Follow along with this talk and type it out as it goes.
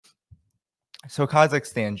So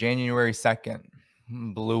Kazakhstan, January 2nd,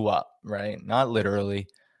 blew up, right? Not literally,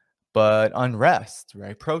 but unrest,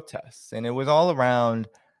 right? Protests. And it was all around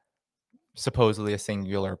supposedly a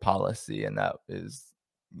singular policy, and that is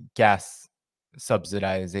gas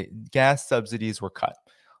gas subsidies were cut.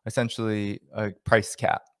 Essentially a price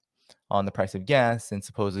cap on the price of gas, and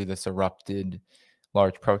supposedly this erupted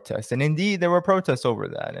large protests. And indeed there were protests over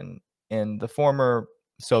that. And the former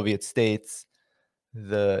Soviet states,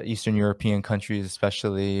 the Eastern European countries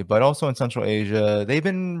especially, but also in Central Asia, they've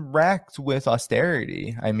been racked with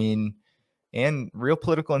austerity. I mean, and real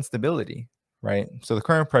political instability, right? So the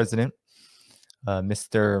current president,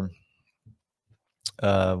 Mr.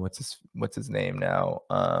 What's his name now?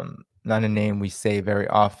 Not a name we say very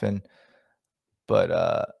often,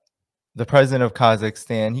 but the president of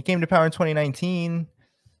Kazakhstan, he came to power in 2019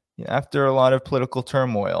 after a lot of political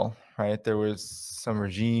turmoil, right? There was some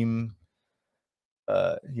regime,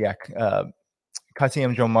 Kassym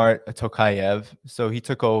Jomart Tokayev. So he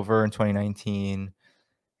took over in 2019.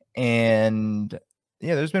 And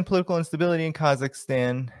yeah, there's been political instability in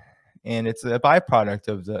Kazakhstan, and it's a byproduct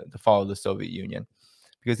of the fall of the Soviet Union,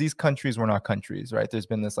 because these countries were not countries, right? There's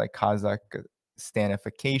been this like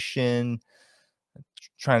Kazakhstanification,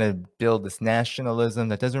 trying to build this nationalism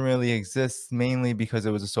that doesn't really exist, mainly because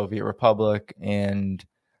it was a Soviet republic and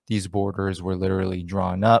these borders were literally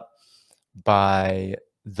drawn up by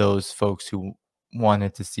those folks who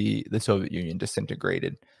wanted to see the Soviet Union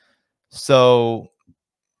disintegrated. So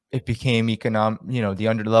it became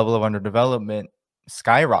the level of underdevelopment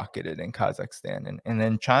skyrocketed in Kazakhstan. And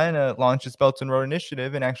then China launched its Belt and Road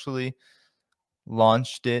Initiative and actually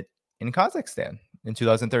launched it in Kazakhstan. In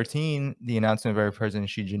 2013, the announcement by President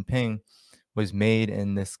Xi Jinping was made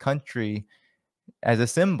in this country as a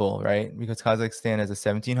symbol, right? Because Kazakhstan has a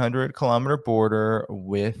 1,700-kilometer border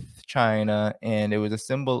with China, and it was a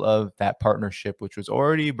symbol of that partnership, which was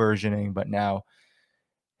already burgeoning, but now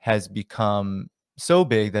has become so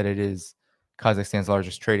big that it is Kazakhstan's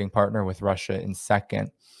largest trading partner, with Russia in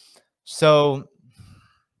second. So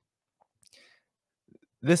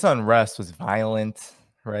this unrest was violent,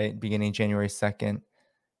 right? Beginning January 2nd,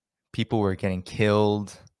 people were getting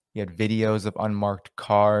killed. You had videos of unmarked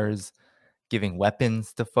cars giving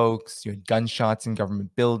weapons to folks. You had gunshots in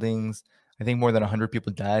government buildings. I think more than 100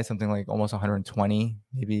 people died, something like almost 120,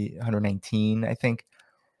 maybe 119, I think.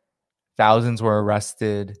 Thousands were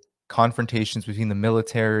arrested. Confrontations between the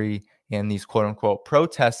military and these quote unquote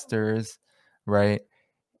protesters, right?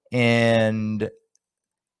 And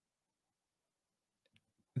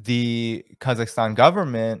the Kazakhstan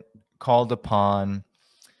government called upon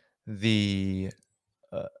the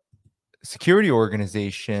security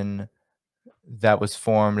organization that was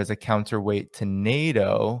formed as a counterweight to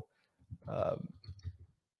NATO,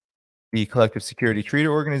 the Collective Security Treaty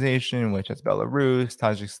Organization, which has Belarus,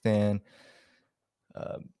 Tajikistan,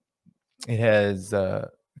 it has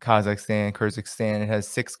Kazakhstan, Kyrgyzstan. It has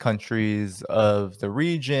 6 countries of the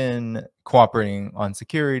region cooperating on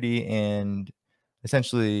security, and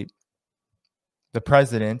essentially the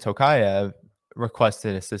president, Tokayev,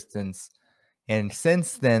 requested assistance. And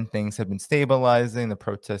since then, things have been stabilizing. The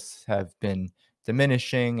protests have been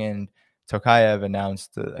diminishing, and Tokayev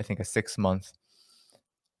announced, I think, a 6-month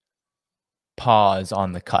pause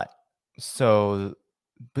on the cut. So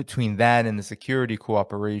between that and the security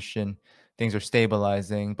cooperation, things are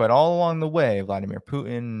stabilizing. But all along the way, Vladimir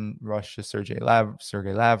Putin, Russia, Sergei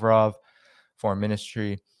Lavrov, Foreign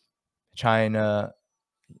Ministry, China,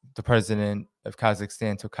 the president of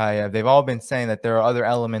Kazakhstan, Tokayev, they've all been saying that there are other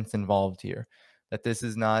elements involved here, that this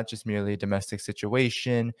is not just merely a domestic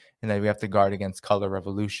situation, and that we have to guard against color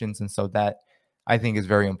revolutions. And so that, I think, is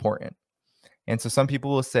very important. And so some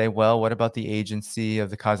people will say, well, what about the agency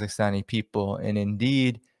of the Kazakhstani people? And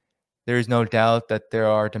indeed, there is no doubt that there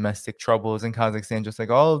are domestic troubles in Kazakhstan, just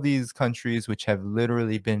like all of these countries which have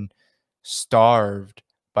literally been starved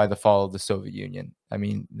by the fall of the Soviet Union. I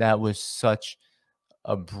mean, that was such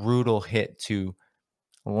a brutal hit to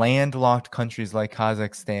landlocked countries like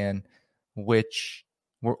Kazakhstan, which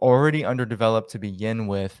were already underdeveloped to begin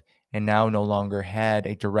with, and now no longer had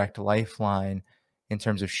a direct lifeline in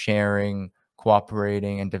terms of sharing,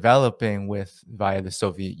 cooperating, and developing with via the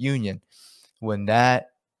Soviet Union. When that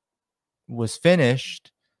was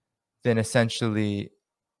finished, then essentially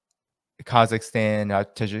Kazakhstan,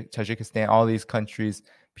 Tajikistan, all these countries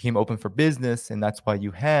became open for business, and that's why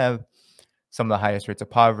you have some of the highest rates of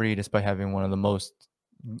poverty, despite having one of the most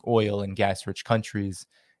oil and gas-rich countries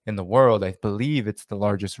in the world. I believe it's the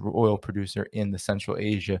largest oil producer in the Central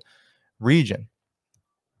Asia region.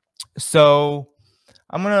 So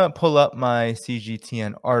I'm going to pull up my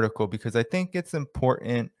CGTN article because I think it's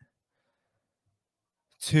important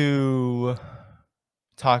to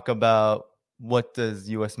talk about what does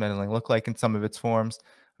U.S. meddling look like in some of its forms.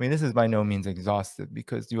 I mean, this is by no means exhaustive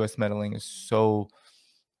because U.S. meddling is so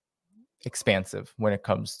expansive when it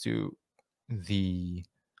comes to the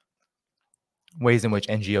ways in which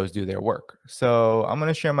NGOs do their work. So I'm going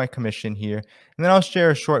to share my commission here, and then I'll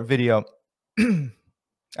share a short video.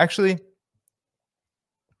 Actually,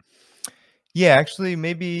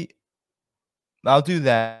 maybe I'll do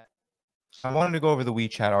that. I wanted to go over the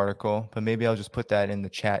WeChat article, but maybe I'll just put that in the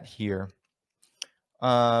chat here.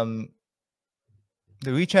 Um,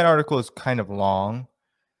 the WeChat article is kind of long,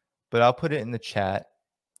 but I'll put it in the chat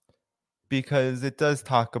because it does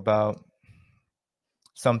talk about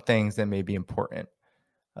some things that may be important.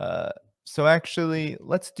 So actually,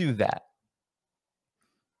 let's do that.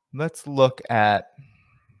 Let's look at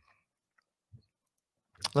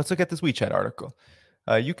this WeChat article.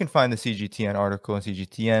 You can find the CGTN article in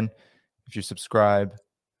CGTN if you subscribe.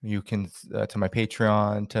 You can to my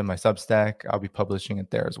Patreon, to my Substack. I'll be publishing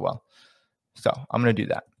it there as well. So I'm gonna do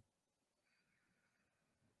that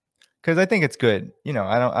because I think it's good. You know,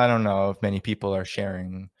 I don't know if many people are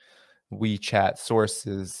sharing WeChat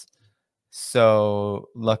sources. So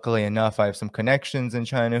luckily enough, I have some connections in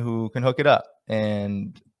China who can hook it up,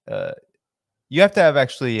 and you have to have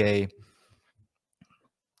actually a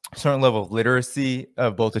certain level of literacy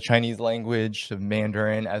of both the Chinese language, of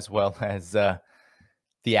Mandarin, as well as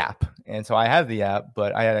the app. And so I have the app,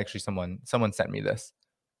 but I had actually someone sent me this.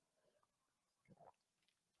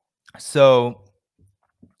 So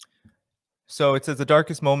it says the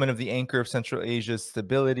darkest moment of the anchor of Central Asia's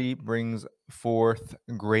stability brings forth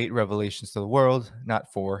great revelations to the world,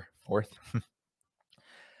 not fourth.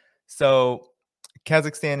 So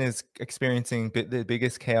Kazakhstan is experiencing the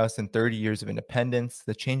biggest chaos in 30 years of independence.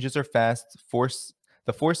 The changes are fast,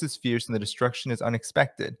 the force is fierce, and the destruction is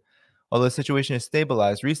unexpected. Although the situation is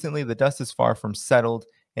stabilized recently, the dust is far from settled,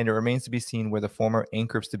 and it remains to be seen where the former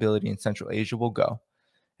anchor of stability in Central Asia will go.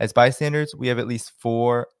 As bystanders, we have at least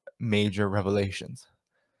 4 major revelations.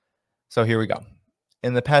 So here we go.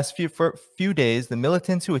 In the past few days, the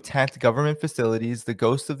militants who attacked government facilities, the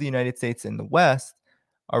ghosts of the United States in the West,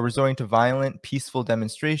 are resorting to violent, peaceful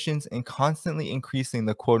demonstrations and constantly increasing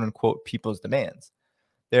the quote-unquote people's demands.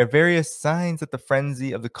 There are various signs that the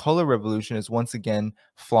frenzy of the color revolution is once again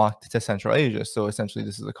flocked to Central Asia. So essentially,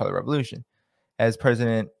 this is a color revolution. As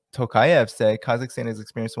President Tokayev said, Kazakhstan has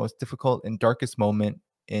experienced the most difficult and darkest moment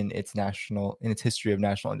in its history of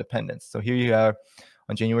national independence. So here you are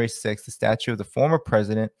on January 6th, the statue of the former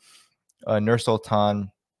president,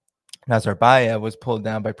 Nursultan Nazarbayev, was pulled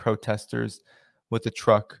down by protesters with a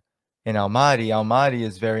truck in Almaty. Almaty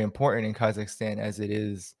is very important in Kazakhstan as it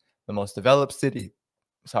is the most developed city.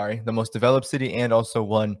 And also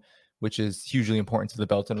one which is hugely important to the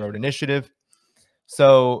Belt and Road Initiative.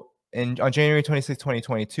 So on January 26,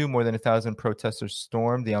 2022, more than 1,000 protesters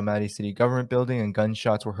stormed the Almaty city government building and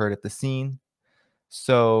gunshots were heard at the scene.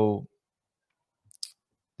 So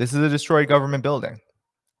this is a destroyed government building.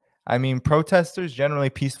 I mean, protesters, generally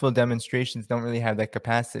peaceful demonstrations, don't really have that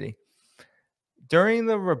capacity. During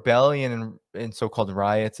the rebellion and so-called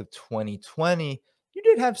riots of 2020, you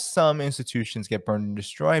did have some institutions get burned and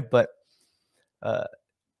destroyed, but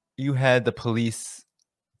you had the police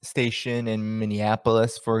station in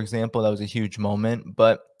Minneapolis, for example. That was a huge moment.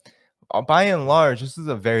 But by and large, this is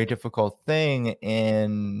a very difficult thing.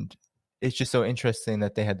 And it's just so interesting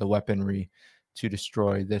that they had the weaponry to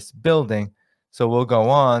destroy this building. So we'll go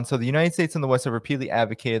on. So the United States and the West have repeatedly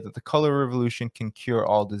advocated that the color revolution can cure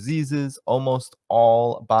all diseases. Almost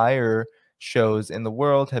all Bayer shows in the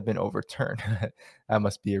world have been overturned. That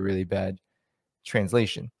must be a really bad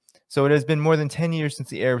translation. So it has been more than 10 years since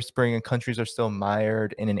the Arab Spring, and countries are still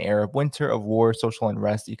mired in an Arab winter of war, social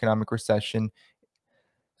unrest, economic recession.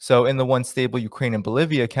 So in the once stable Ukraine and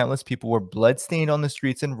Bolivia, countless people were bloodstained on the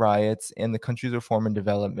streets in riots, and the country's reform and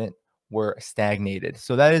development were stagnated.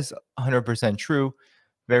 So that is 100% true.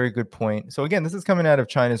 Very good point. So again, this is coming out of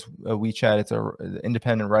China's WeChat. It's an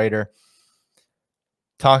independent writer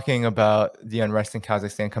talking about the unrest in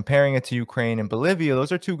Kazakhstan, comparing it to Ukraine and Bolivia.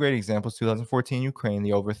 Those are two great examples. 2014 Ukraine,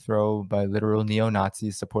 the overthrow by literal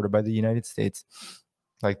neo-Nazis supported by the United States,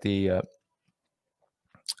 like the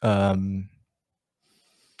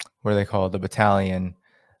what are they called? The battalion.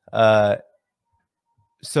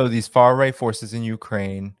 So these far-right forces in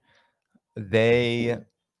Ukraine, they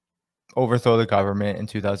overthrow the government in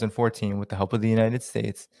 2014 with the help of the United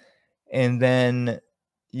States. And then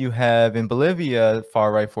you have in Bolivia,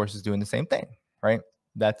 far-right forces doing the same thing, right?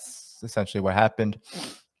 That's essentially what happened.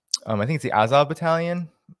 I think it's the Azov battalion.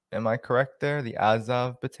 Am I correct there? The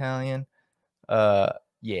Azov battalion.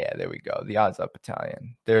 Yeah, there we go. The Azov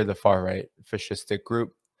Battalion. They're the far right fascistic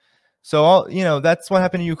group. So that's what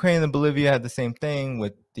happened in Ukraine. And Bolivia had the same thing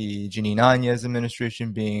with the Jeanine Áñez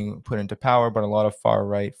administration being put into power, but a lot of far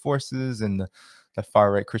right forces and the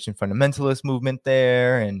far right Christian fundamentalist movement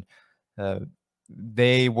there, and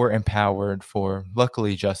they were empowered for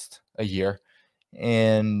luckily just a year.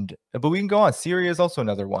 But we can go on. Syria is also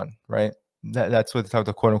another one, right? That's what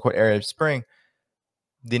the quote unquote Arab Spring.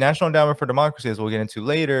 The National Endowment for Democracy, as we'll get into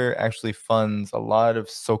later, actually funds a lot of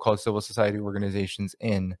so-called civil society organizations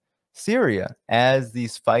in Syria as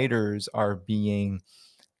these fighters are being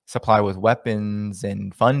supplied with weapons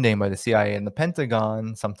and funding by the CIA and the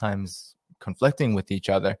Pentagon, sometimes conflicting with each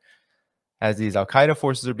other. As these Al-Qaeda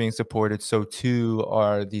forces are being supported, so too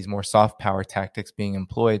are these more soft power tactics being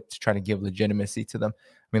employed to try to give legitimacy to them.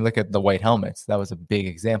 I mean, look at the white helmets. That was a big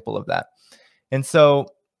example of that. And so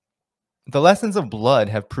the lessons of blood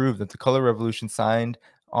have proved that the color revolution signed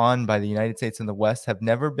on by the United States and the West have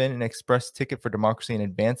never been an express ticket for democracy and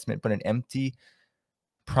advancement, but an empty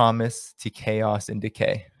promise to chaos and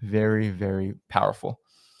decay. Very, very powerful.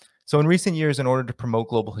 So in recent years, in order to promote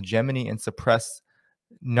global hegemony and suppress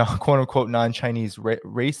quote unquote non-Chinese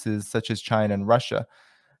races such as China and Russia,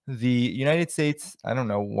 the United States, I don't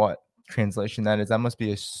know what translation that is. That must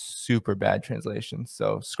be a super bad translation.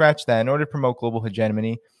 So scratch that. In order to promote global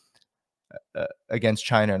hegemony against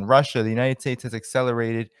China and Russia, the United States has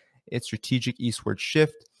accelerated its strategic eastward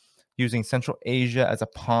shift, using Central Asia as a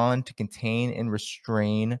pawn to contain and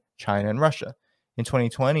restrain China and Russia. In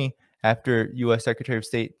 2020, after U.S. Secretary of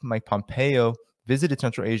State Mike Pompeo visited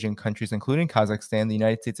Central Asian countries, including Kazakhstan, the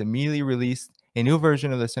United States immediately released a new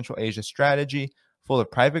version of the Central Asia strategy, full of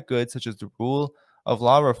private goods such as the rule of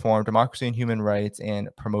law reform, democracy and human rights, and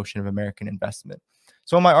promotion of American investment.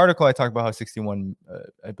 So in my article, I talk about how $61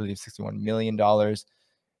 million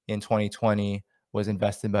in 2020 was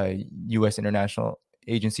invested by U.S. International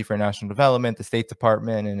Agency for International Development, the State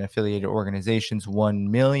Department, and affiliated organizations, $1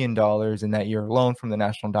 million in that year alone from the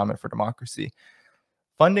National Endowment for Democracy,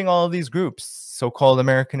 funding all of these groups, so-called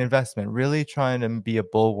American investment, really trying to be a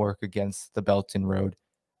bulwark against the Belt and Road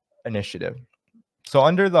Initiative. So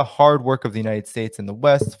under the hard work of the United States and the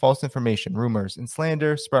West, false information, rumors, and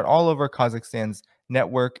slander spread all over Kazakhstan's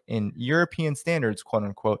network in European standards, quote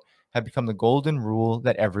unquote, have become the golden rule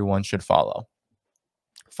that everyone should follow.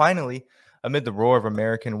 Finally, amid the roar of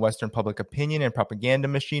American and Western public opinion and propaganda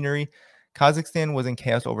machinery, Kazakhstan was in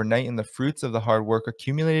chaos overnight, and the fruits of the hard work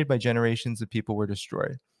accumulated by generations of people were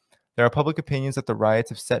destroyed. There are public opinions that the riots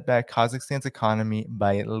have set back Kazakhstan's economy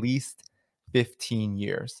by at least 15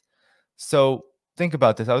 years. So think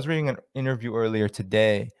about this. I was reading an interview earlier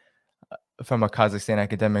today from a Kazakhstan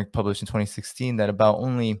academic published in 2016 that about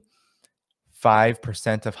only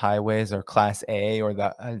 5% of highways are Class A, or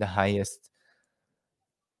the highest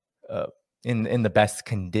in the best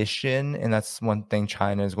condition. And that's one thing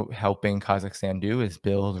China is helping Kazakhstan do, is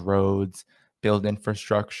build roads, build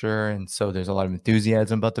infrastructure. And so there's a lot of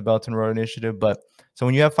enthusiasm about the Belt and Road Initiative. But so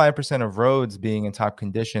when you have 5% of roads being in top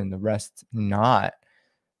condition, the rest not,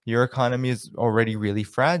 your economy is already really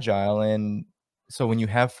fragile. And so when you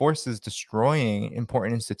have forces destroying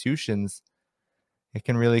important institutions, it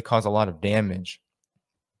can really cause a lot of damage.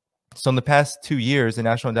 So in the past 2 years, the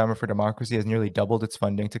National Endowment for Democracy has nearly doubled its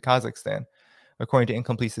funding to Kazakhstan. According to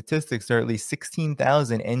incomplete statistics, there are at least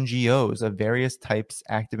 16,000 NGOs of various types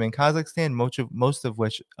active in Kazakhstan, most of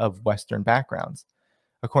which of Western backgrounds.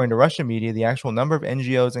 According to Russian media, the actual number of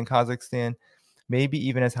NGOs in Kazakhstan may be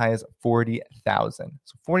even as high as 40,000.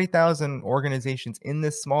 So 40,000 organizations in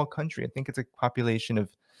this small country. I think it's a population of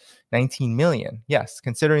 19 million. Yes,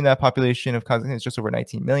 considering that population of Kazakhstan is just over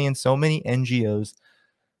 19 million, so many NGOs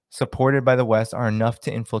supported by the West are enough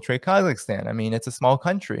to infiltrate Kazakhstan. I mean, it's a small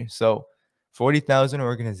country. So 40,000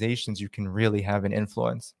 organizations, you can really have an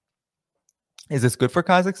influence. Is this good for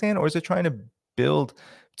Kazakhstan, or is it trying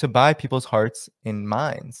to buy people's hearts and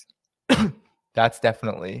minds? That's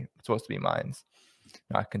definitely supposed to be minds,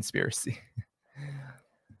 not conspiracy.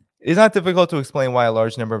 It is not difficult to explain why a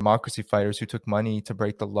large number of democracy fighters who took money to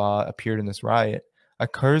break the law appeared in this riot. A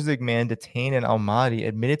Kyrgyz man detained in Almaty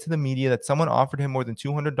admitted to the media that someone offered him more than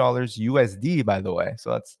 $200 USD, by the way. So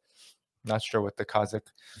that's, not sure what the Kazakh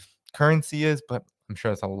currency is, but I'm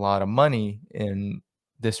sure it's a lot of money in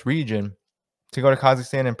this region, to go to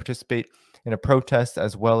Kazakhstan and participate in a protest,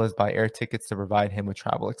 as well as buy air tickets to provide him with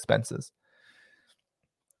travel expenses.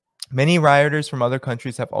 Many rioters from other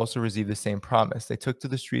countries have also received the same promise. They took to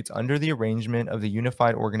the streets under the arrangement of the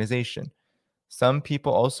unified organization. Some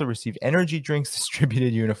people also received energy drinks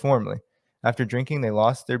distributed uniformly. After drinking, they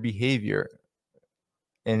lost their behavior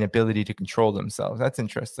and ability to control themselves. That's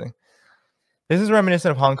interesting. This is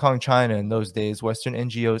reminiscent of Hong Kong, China. In those days, Western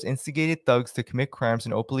NGOs instigated thugs to commit crimes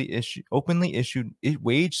and openly issued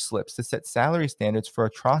wage slips to set salary standards for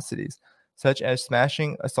atrocities, such as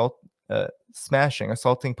smashing,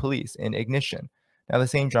 assaulting police, and ignition. Now, the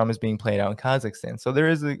same drama is being played out in Kazakhstan. So there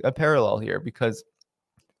is a parallel here because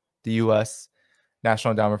the U.S.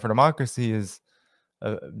 National Endowment for Democracy is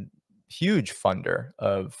a huge funder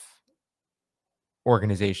of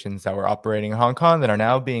organizations that were operating in Hong Kong that are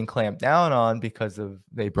now being clamped down on because of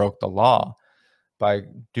they broke the law by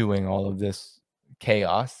doing all of this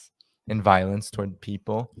chaos and violence toward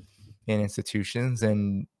people and institutions.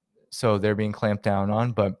 And so they're being clamped down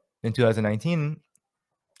on. But in 2019,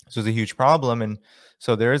 this was a huge problem. And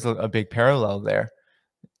so there is a big parallel there.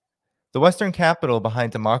 The Western capital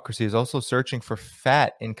behind democracy is also searching for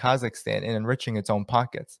fat in Kazakhstan and enriching its own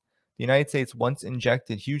pockets. The United States once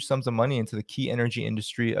injected huge sums of money into the key energy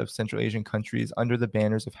industry of Central Asian countries under the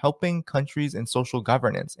banners of helping countries in social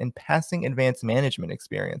governance and passing advanced management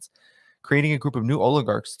experience, creating a group of new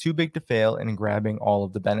oligarchs too big to fail and grabbing all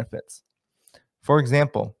of the benefits. For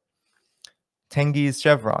example, Tengiz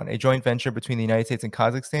Chevron, a joint venture between the United States and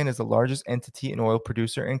Kazakhstan, is the largest entity and oil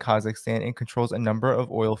producer in Kazakhstan and controls a number of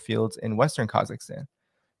oil fields in western Kazakhstan.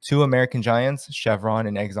 Two American giants, Chevron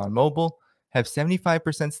and ExxonMobil, have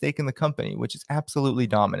 75% stake in the company, which is absolutely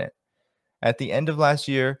dominant. At the end of last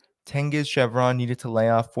year, Tengiz Chevron needed to lay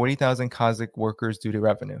off 40,000 Kazakh workers due to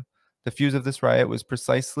revenue. The fuse of this riot was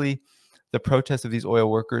precisely the protest of these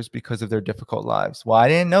oil workers because of their difficult lives. Well, I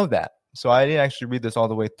didn't know that, so I didn't actually read this all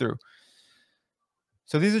the way through.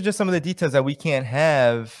 So these are just some of the details that we can't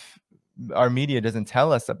have, our media doesn't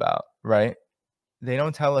tell us about, right? They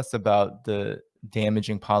don't tell us about the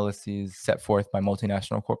damaging policies set forth by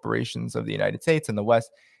multinational corporations of the United States and the West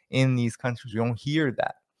in these countries. We don't hear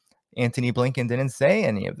that. Antony Blinken didn't say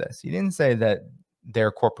any of this. He didn't say that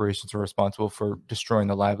their corporations were responsible for destroying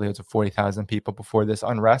the livelihoods of 40,000 people before this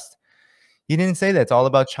unrest. He didn't say that. It's all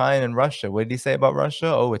about China and Russia. What did he say about Russia?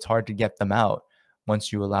 Oh, it's hard to get them out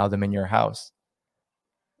once you allow them in your house.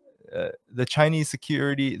 The Chinese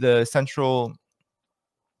security, the central,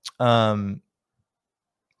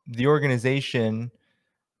 the organization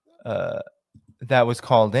that was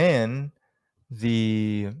called in,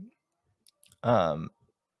 the,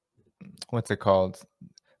 what's it called?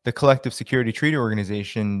 The Collective Security Treaty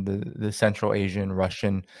Organization, the Central Asian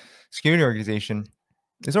Russian Security Organization,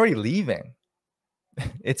 is already leaving.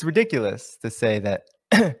 It's ridiculous to say that,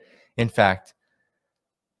 in fact,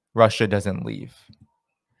 Russia doesn't leave.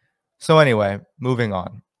 So anyway, moving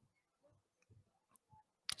on.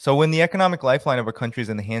 So when the economic lifeline of a country is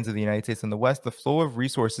in the hands of the United States and the West, the flow of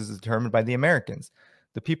resources is determined by the Americans.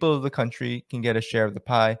 The people of the country can get a share of the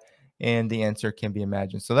pie, and the answer can be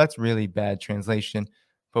imagined. So that's really bad translation.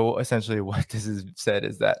 But essentially what this is said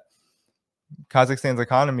is that Kazakhstan's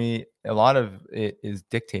economy, a lot of it is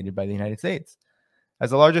dictated by the United States. As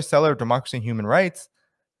the largest seller of democracy and human rights,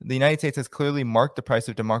 the United States has clearly marked the price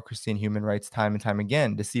of democracy and human rights time and time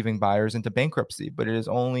again, deceiving buyers into bankruptcy. But it is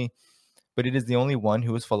the only one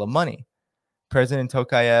who is full of money. President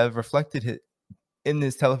Tokayev reflected in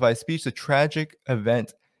this televised speech the tragic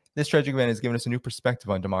event. This tragic event has given us a new perspective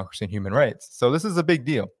on democracy and human rights. So this is a big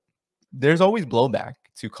deal. There's always blowback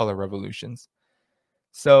to color revolutions.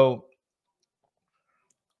 So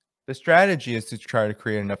the strategy is to try to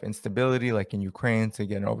create enough instability, like in Ukraine, to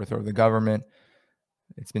get an overthrow of the government.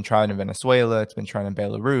 It's been tried in Venezuela. It's been tried in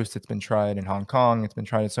Belarus. It's been tried in Hong Kong. It's been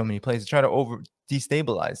tried in so many places. Try to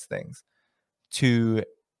destabilize things to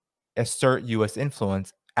assert U.S.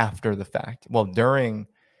 influence after the fact. Well, during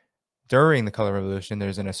the color revolution,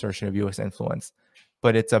 there's an assertion of U.S. influence,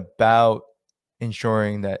 but it's about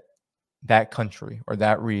ensuring that that country or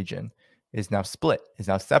that region is now split, is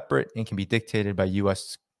now separate, and can be dictated by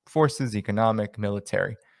U.S. forces, economic,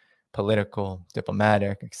 military, political,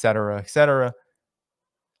 diplomatic, etc., etc.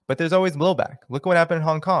 But there's always blowback. Look what happened in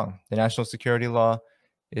Hong Kong. The national security law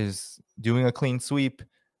is doing a clean sweep.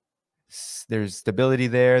 There's stability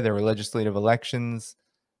there. There were legislative elections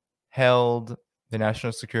held. The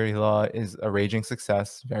national security law is a raging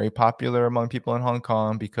success, very popular among people in Hong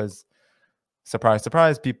Kong because, surprise,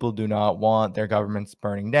 surprise, people do not want their governments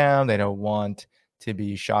burning down. They don't want to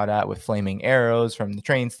be shot at with flaming arrows from the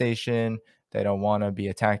train station. They don't want to be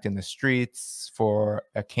attacked in the streets for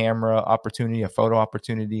a camera opportunity, a photo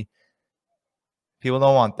opportunity. People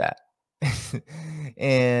don't want that.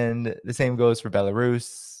 And the same goes for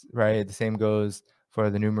Belarus, right? The same goes for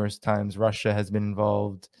the numerous times Russia has been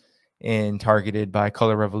involved in targeted by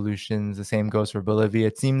color revolutions. The same goes for Bolivia.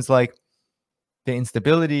 It seems like the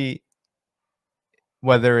instability,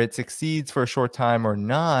 whether it succeeds for a short time or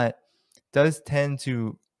not, does tend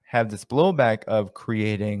to have this blowback of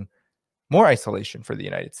creating more isolation for the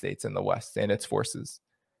United States and the West and its forces.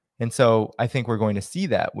 And so I think we're going to see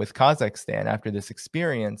that with Kazakhstan after this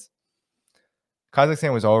experience.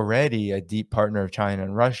 Kazakhstan was already a deep partner of China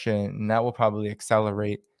and Russia, and that will probably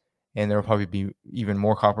accelerate. And there will probably be even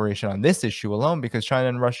more cooperation on this issue alone because China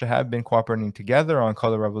and Russia have been cooperating together on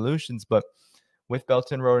color revolutions. But with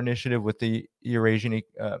Belt and Road Initiative, with the Eurasian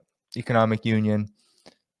Economic Union,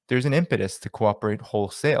 there's an impetus to cooperate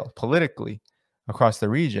wholesale politically across the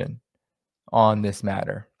region on this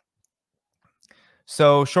matter.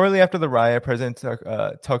 So shortly after the riot, President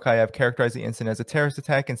Tokayev characterized the incident as a terrorist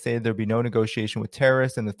attack and stated there would be no negotiation with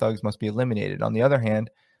terrorists and the thugs must be eliminated. On the other hand,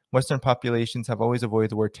 Western populations have always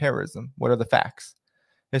avoided the word terrorism. What are the facts?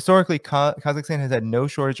 Historically, Kazakhstan has had no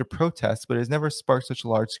shortage of protests, but it has never sparked such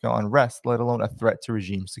large-scale unrest, let alone a threat to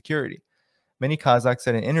regime security. Many Kazakhs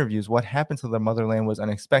said in interviews what happened to their motherland was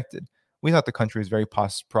unexpected. We thought the country was very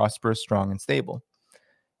prosperous, strong, and stable.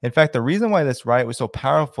 In fact, the reason why this riot was so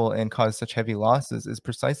powerful and caused such heavy losses is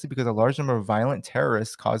precisely because a large number of violent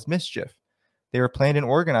terrorists caused mischief. They were planned and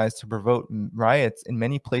organized to provoke riots in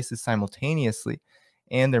many places simultaneously,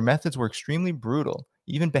 and their methods were extremely brutal,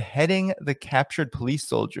 even beheading the captured police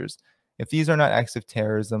soldiers. If these are not acts of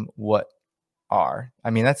terrorism, what are? I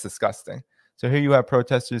mean, that's disgusting. So here you have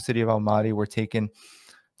protesters in the city of Almaty were taken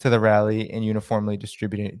to the rally and uniformly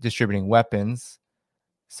distributing weapons.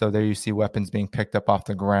 So there you see weapons being picked up off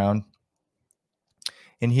the ground.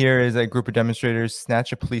 And here is a group of demonstrators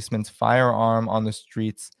snatch a policeman's firearm on the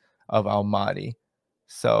streets of Almaty.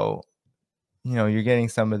 So, you know, you're getting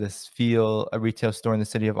some of this feel. A retail store in the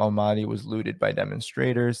city of Almaty was looted by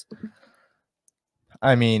demonstrators.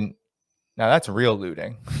 I mean, now that's real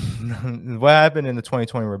looting. What happened in the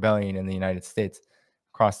 2020 rebellion in the United States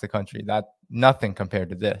across the country? That nothing compared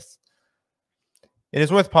to this. It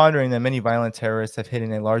is worth pondering that many violent terrorists have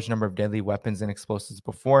hidden a large number of deadly weapons and explosives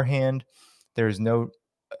beforehand. There is no,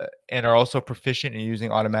 and are also proficient in using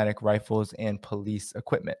automatic rifles and police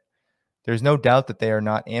equipment. There is no doubt that they are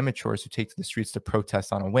not amateurs who take to the streets to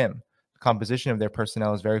protest on a whim. The composition of their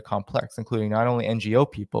personnel is very complex, including not only NGO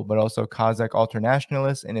people, but also Kazakh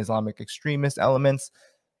ultranationalists and Islamic extremist elements,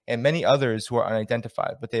 and many others who are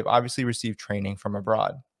unidentified, but they've obviously received training from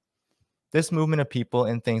abroad. This movement of people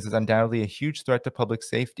and things is undoubtedly a huge threat to public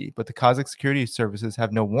safety, but the Kazakh security services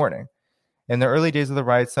have no warning. In the early days of the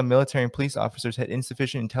riots, some military and police officers had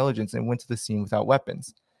insufficient intelligence and went to the scene without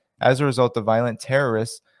weapons. As a result, the violent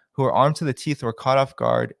terrorists who were armed to the teeth were caught off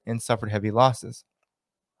guard and suffered heavy losses.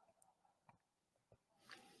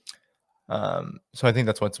 So I think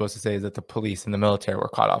that's what's supposed to say is that the police and the military were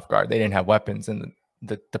caught off guard. They didn't have weapons, and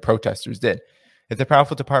the protesters did. If the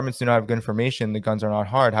powerful departments do not have good information, the guns are not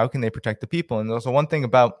hard. How can they protect the people? And also one thing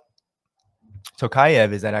about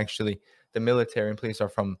Tokayev is that actually the military and police are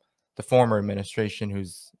from the former administration,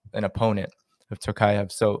 who's an opponent of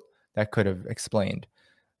Tokayev. So that could have explained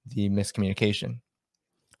the miscommunication.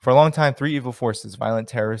 For a long time, three evil forces, violent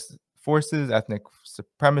terrorist forces, ethnic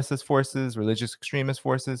supremacist forces, religious extremist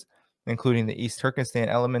forces, including the East Turkestan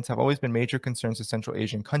elements, have always been major concerns to Central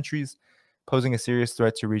Asian countries, posing a serious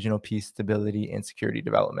threat to regional peace, stability, and security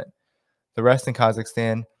development. The unrest in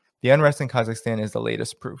Kazakhstan is the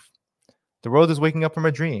latest proof. The world is waking up from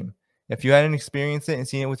a dream. If you hadn't experienced it and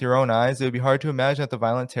seen it with your own eyes, it would be hard to imagine that the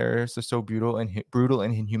violent terrorists are so brutal and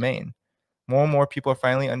inhumane. More and more people are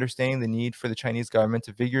finally understanding the need for the Chinese government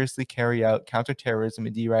to vigorously carry out counterterrorism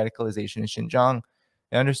and de-radicalization in Xinjiang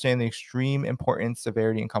and understand the extreme importance,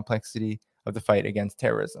 severity, and complexity of the fight against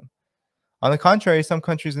terrorism. On the contrary, some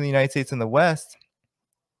countries in the United States and the West,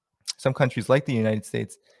 some countries like the United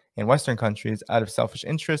States and Western countries, out of selfish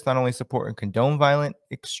interest, not only support and condone violent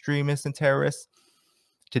extremists and terrorists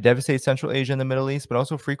to devastate Central Asia and the Middle East, but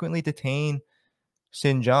also frequently detain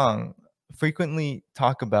Xinjiang, frequently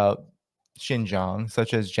talk about Xinjiang,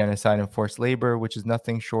 such as genocide and forced labor, which is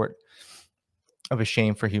nothing short of a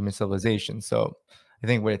shame for human civilization. So I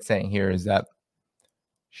think what it's saying here is that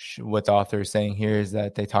what the author is saying here is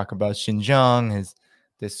that they talk about Xinjiang as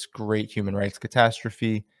this great human rights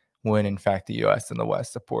catastrophe, when in fact the US and the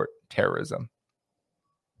West support terrorism.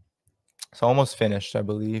 So almost finished, I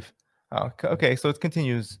believe. Okay, so it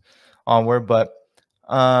continues onward, but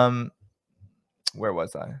where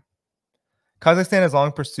was I? Kazakhstan has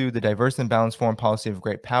long pursued the diverse and balanced foreign policy of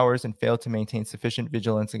great powers and failed to maintain sufficient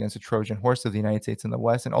vigilance against the Trojan horse of the United States and the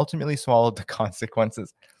West, and ultimately swallowed the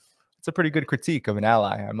consequences. It's a pretty good critique of an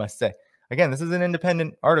ally, I must say. Again, this is an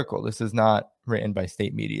independent article. This is not written by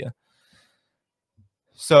state media.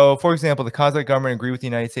 So, for example, the Kazakh government agreed with the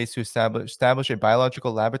United States to establish a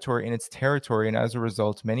biological laboratory in its territory, and as a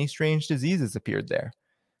result, many strange diseases appeared there.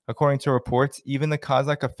 According to reports, even the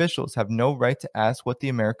Kazakh officials have no right to ask what the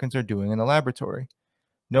Americans are doing in the laboratory.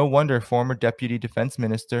 No wonder former Deputy Defense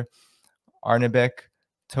Minister Arnebek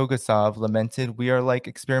Togasov lamented, "We are like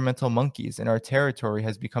experimental monkeys, and our territory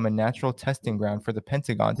has become a natural testing ground for the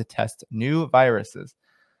Pentagon to test new viruses."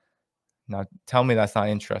 Now, tell me that's not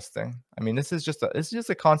interesting. I mean, this is just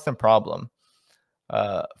a constant problem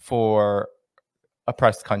for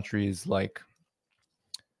oppressed countries like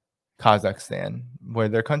Kazakhstan, where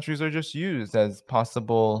their countries are just used as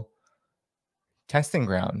possible testing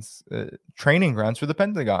grounds, training grounds for the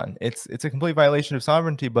Pentagon. It's a complete violation of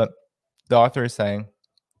sovereignty, but the author is saying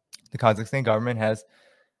the Kazakhstan government has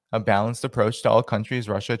a balanced approach to all countries,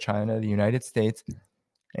 Russia, China, the United States,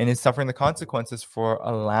 and is suffering the consequences for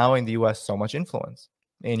allowing the US so much influence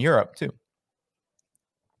in Europe too.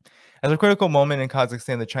 At a critical moment in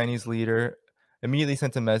Kazakhstan, the Chinese leader immediately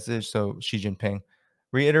sent a message, so Xi Jinping,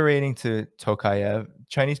 reiterating to Tokayev,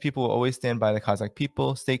 Chinese people will always stand by the Kazakh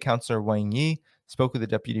people. State Councilor Wang Yi spoke with the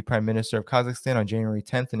Deputy Prime Minister of Kazakhstan on January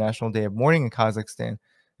 10th, the National Day of Mourning in Kazakhstan,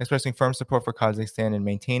 expressing firm support for Kazakhstan in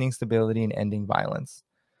maintaining stability and ending violence.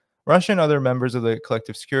 Russia and other members of the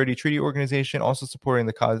Collective Security Treaty Organization also supported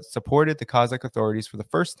the Kazakh authorities for the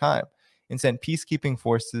first time and sent peacekeeping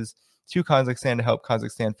forces to Kazakhstan to help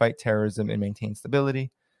Kazakhstan fight terrorism and maintain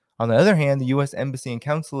stability. On the other hand, the U.S. Embassy and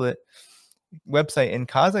Consulate website in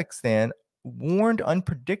Kazakhstan warned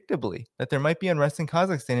unpredictably that there might be unrest in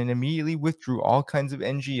Kazakhstan and immediately withdrew all kinds of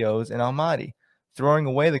NGOs in Almaty, throwing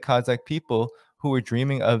away the Kazakh people who were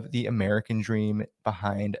dreaming of the American dream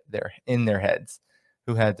in their heads,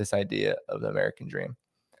 who had this idea of the American dream.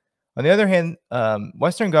 On the other hand,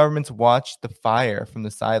 Western governments watched the fire from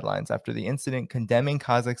the sidelines after the incident, condemning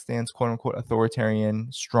Kazakhstan's quote-unquote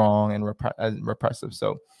authoritarian, strong, and repressive,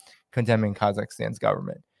 so condemning Kazakhstan's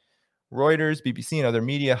government. Reuters, BBC, and other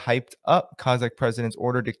media hyped up Kazakh president's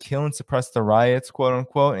order to kill and suppress the riots,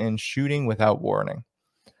 quote-unquote, and shooting without warning.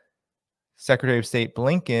 Secretary of State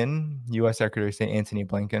Blinken, U.S. Secretary of State Antony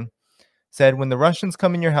Blinken, said, when the Russians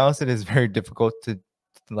come in your house, it is very difficult to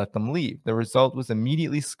let them leave. The result was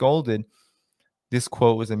immediately scolded. This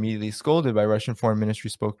quote was immediately scolded by Russian Foreign Ministry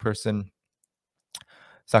spokesperson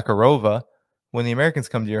Sakharova. When the Americans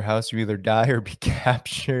come to your house, you either die or be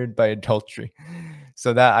captured by adultery.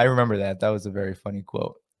 So that I remember that. That was a very funny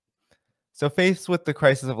quote. So faced with the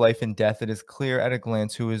crisis of life and death, it is clear at a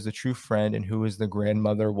glance who is the true friend and who is the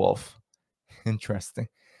grandmother wolf. Interesting.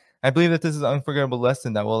 I believe that this is an unforgettable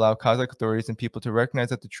lesson that will allow Kazakh authorities and people to recognize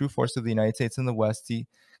that the true force of the United States in the West, see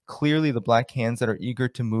clearly the black hands that are eager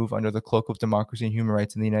to move under the cloak of democracy and human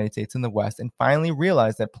rights in the United States in the West, and finally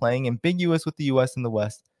realize that playing ambiguous with the U.S. in the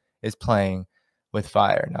West is playing with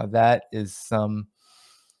fire. Now, that is some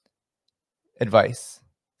advice.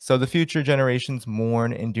 So the future generations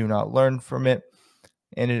mourn and do not learn from it,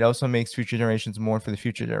 and it also makes future generations mourn for the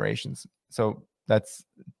future generations. So that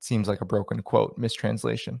seems like a broken quote,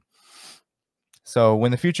 mistranslation. So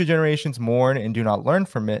when the future generations mourn and do not learn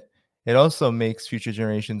from it, it also makes future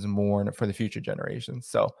generations mourn for the future generations.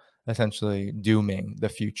 So essentially dooming the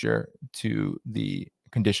future to the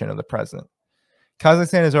condition of the present.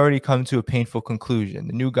 Kazakhstan has already come to a painful conclusion.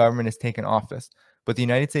 The new government has taken office, but the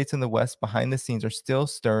United States and the West behind the scenes are still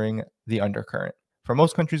stirring the undercurrent. For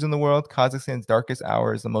most countries in the world, Kazakhstan's darkest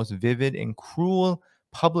hour is the most vivid and cruel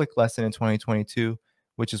public lesson in 2022,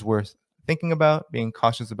 which is worth thinking about, being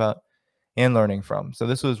cautious about, and learning from. So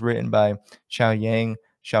this was written by Xiaoyang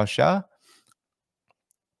Xiaosha,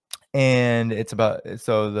 and it's about,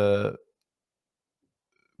 so the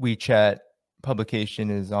WeChat publication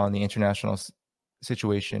is on the international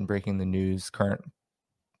situation, breaking the news, current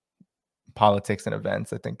politics and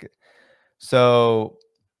events, I think. So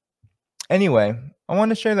anyway, I want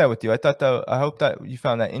to share that with you. I hope that you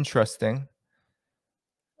found that interesting.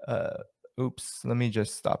 Oops, let me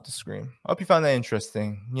just stop the screen. I hope you found that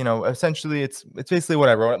interesting. You know, essentially it's basically what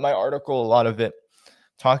I wrote in my article, a lot of it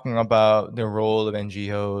talking about the role of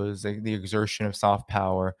NGOs, the exertion of soft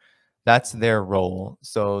power. That's their role.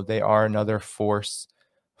 So they are another force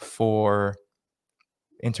for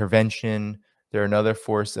intervention. They're another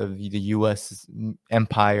force of the U.S.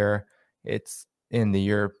 empire. It's in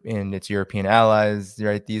its European allies,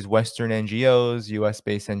 right? These Western NGOs,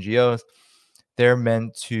 U.S.-based NGOs, they're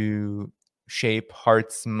meant to shape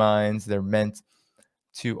hearts, minds. They're meant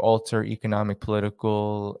to alter economic,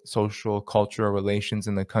 political, social, cultural relations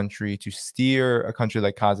in the country, to steer a country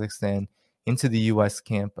like Kazakhstan into the U.S.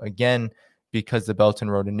 camp, again, because the Belt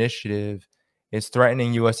and Road Initiative is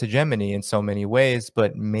threatening U.S. hegemony in so many ways,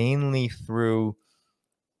 but mainly through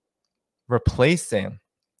replacing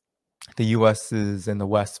the U.S.'s and the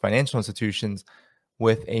West's financial institutions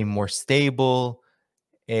with a more stable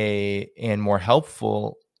a and more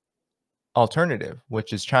helpful alternative,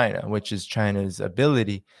 which is China, which is China's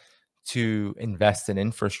ability to invest in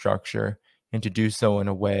infrastructure and to do so in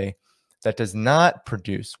a way that does not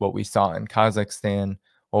produce what we saw in Kazakhstan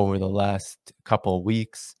over the last couple of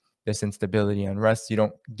weeks, this instability, unrest. You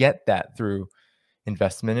don't get that through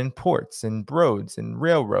investment in ports and roads and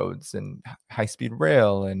railroads and high speed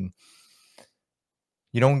rail. And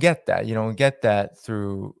you don't get that. You don't get that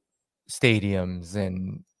through stadiums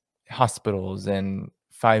and hospitals and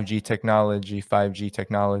 5G technology,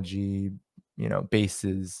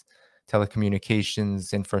 bases,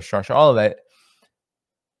 telecommunications, infrastructure, all of that.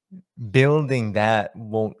 Building that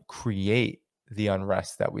won't create the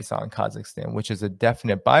unrest that we saw in Kazakhstan, which is a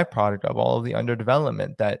definite byproduct of all of the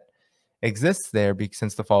underdevelopment that exists there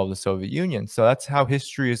since the fall of the Soviet Union. So that's how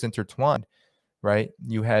history is intertwined, right?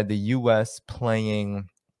 You had the US playing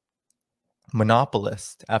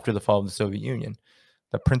monopolist after the fall of the Soviet Union.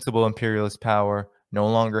 The principal imperialist power no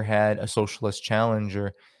longer had a socialist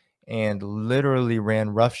challenger and literally ran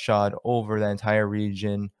roughshod over the entire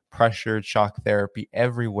region, pressured shock therapy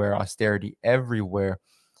everywhere, austerity everywhere,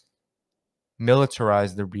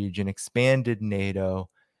 militarized the region, expanded NATO,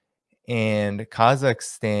 and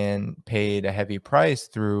Kazakhstan paid a heavy price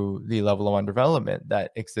through the level of underdevelopment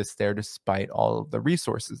that exists there despite all of the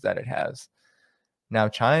resources that it has. Now,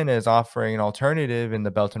 China is offering an alternative in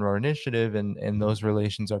the Belt and Road Initiative, and those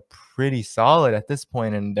relations are pretty solid at this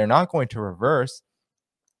point, and they're not going to reverse,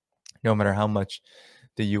 no matter how much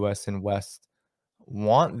the US and West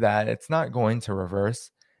want that. It's not going to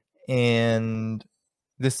reverse. And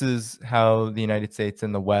this is how the United States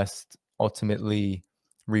and the West ultimately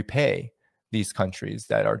repay these countries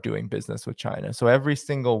that are doing business with China. So every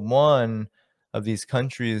single one of these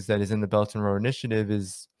countries that is in the Belt and Road Initiative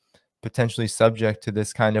is potentially subject to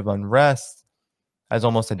this kind of unrest as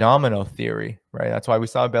almost a domino theory, right? That's why we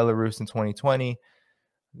saw Belarus in 2020.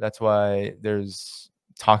 That's why there's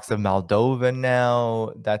talks of Moldova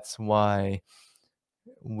now. That's why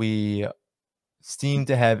we seem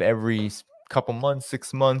to have every couple months,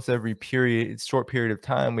 6 months, every short period of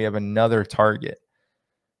time, we have another target.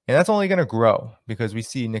 And that's only going to grow because we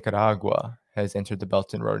see Nicaragua has entered the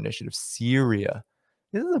Belt and Road Initiative. Syria,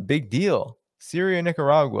 this is a big deal. Syria and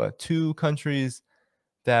Nicaragua, two countries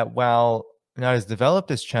that, while not as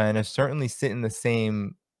developed as China, certainly sit in the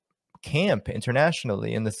same camp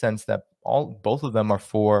internationally in the sense that both of them are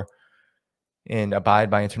for and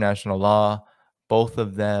abide by international law. Both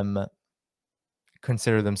of them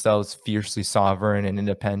consider themselves fiercely sovereign and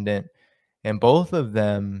independent. And both of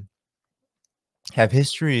them have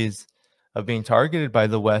histories of being targeted by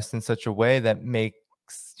the West in such a way that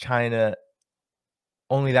makes China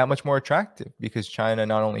only that much more attractive, because China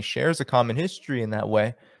not only shares a common history in that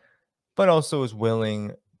way, but also is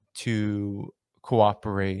willing to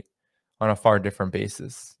cooperate on a far different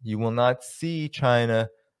basis. You will not see China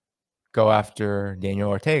go after Daniel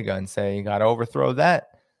Ortega and say, you got to overthrow that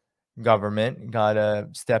government, got to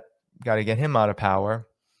get him out of power.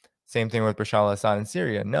 Same thing with Bashar al-Assad in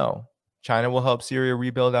Syria. No, China will help Syria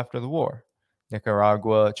rebuild after the war.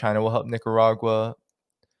 China will help Nicaragua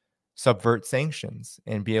subvert sanctions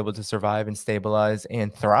and be able to survive and stabilize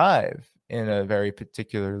and thrive in a very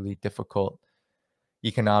particularly difficult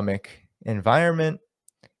economic environment.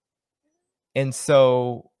 And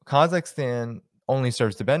so Kazakhstan only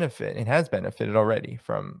serves to benefit and has benefited already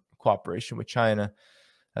from cooperation with China.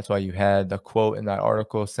 That's why you had the quote in that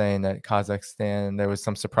article saying that Kazakhstan, there was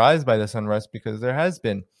some surprise by this unrest because there has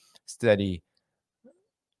been steady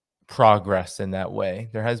progress in that way.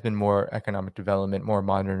 There has been more economic development, more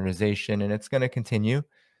modernization, and it's going to continue.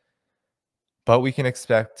 But we can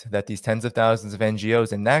expect that these tens of thousands of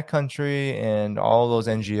NGOs in that country and all those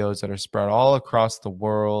NGOs that are spread all across the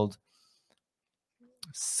world,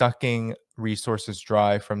 sucking resources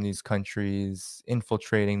dry from these countries,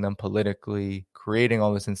 infiltrating them politically, creating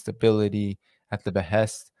all this instability at the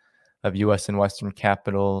behest of US and Western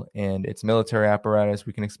capital and its military apparatus,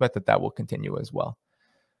 we can expect that that will continue as well.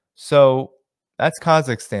 So that's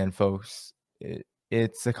Kazakhstan, folks.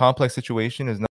 It's a complex situation. Is